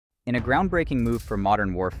In a groundbreaking move for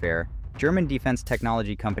modern warfare, German defense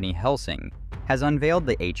technology company Helsing has unveiled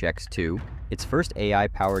the HX-2, its first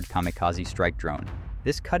AI-powered kamikaze strike drone.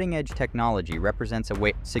 This cutting-edge technology represents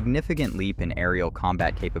a significant leap in aerial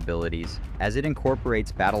combat capabilities as it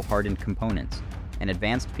incorporates battle-hardened components and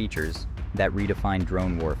advanced features that redefine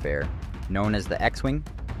drone warfare. Known as the X-Wing,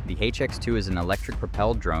 the HX-2 is an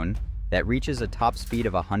electric-propelled drone that reaches a top speed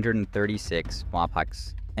of 136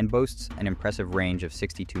 mph and boasts an impressive range of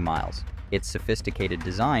 62 miles. Its sophisticated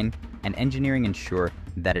design and engineering ensure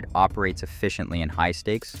that it operates efficiently in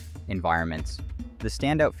high-stakes environments. The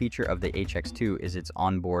standout feature of the HX-2 is its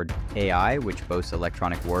onboard AI, which boasts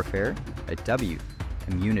electronic warfare,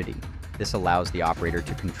 community. This allows the operator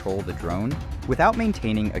to control the drone without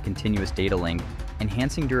maintaining a continuous data link,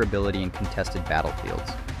 enhancing durability in contested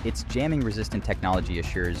battlefields. Its jamming-resistant technology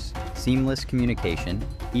assures seamless communication,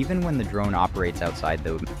 even when the drone operates outside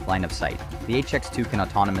the line of sight. The HX-2 can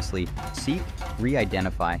autonomously seek,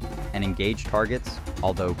 re-identify, and engage targets,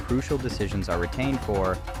 although crucial decisions are retained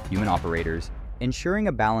for human operators, ensuring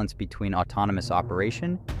a balance between autonomous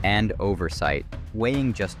operation and oversight.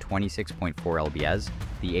 Weighing just 26.4 lbs,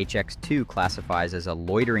 the HX-2 classifies as a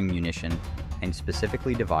loitering munition and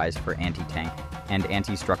specifically devised for anti-tank and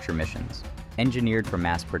anti-structure missions. Engineered for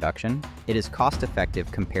mass production, it is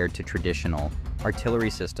cost-effective compared to traditional artillery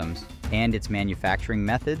systems, and its manufacturing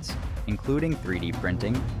methods, including 3D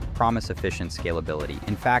printing, promise efficient scalability.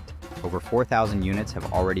 In fact, over 4,000 units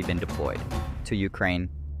have already been deployed to Ukraine,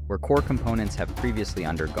 where core components have previously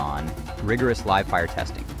undergone rigorous live-fire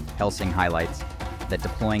testing. Helsing highlights that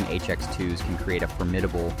deploying HX-2s can create a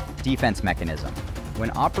formidable defense mechanism.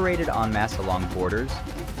 When operated en masse along borders,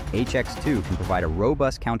 HX-2 can provide a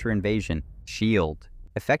robust counter-invasion shield,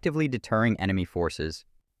 effectively deterring enemy forces.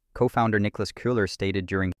 Co-founder Nicholas Kuhler stated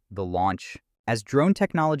during the launch, "As drone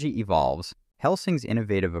technology evolves, Helsing's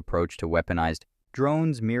innovative approach to weaponized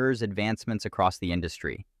drones mirrors advancements across the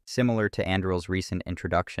industry, similar to Anduril's recent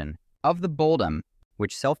introduction of the Boldum,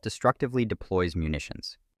 which self-destructively deploys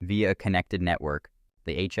munitions via a connected network.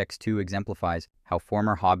 The HX-2 exemplifies how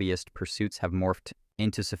former hobbyist pursuits have morphed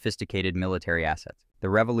into sophisticated military assets. The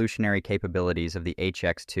revolutionary capabilities of the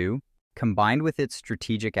HX-2, combined with its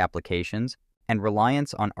strategic applications and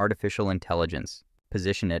reliance on artificial intelligence,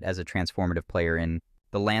 position it as a transformative player in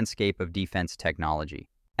the landscape of defense technology.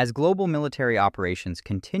 As global military operations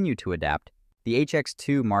continue to adapt, the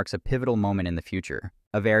HX-2 marks a pivotal moment in the future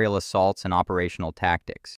of aerial assaults and operational tactics.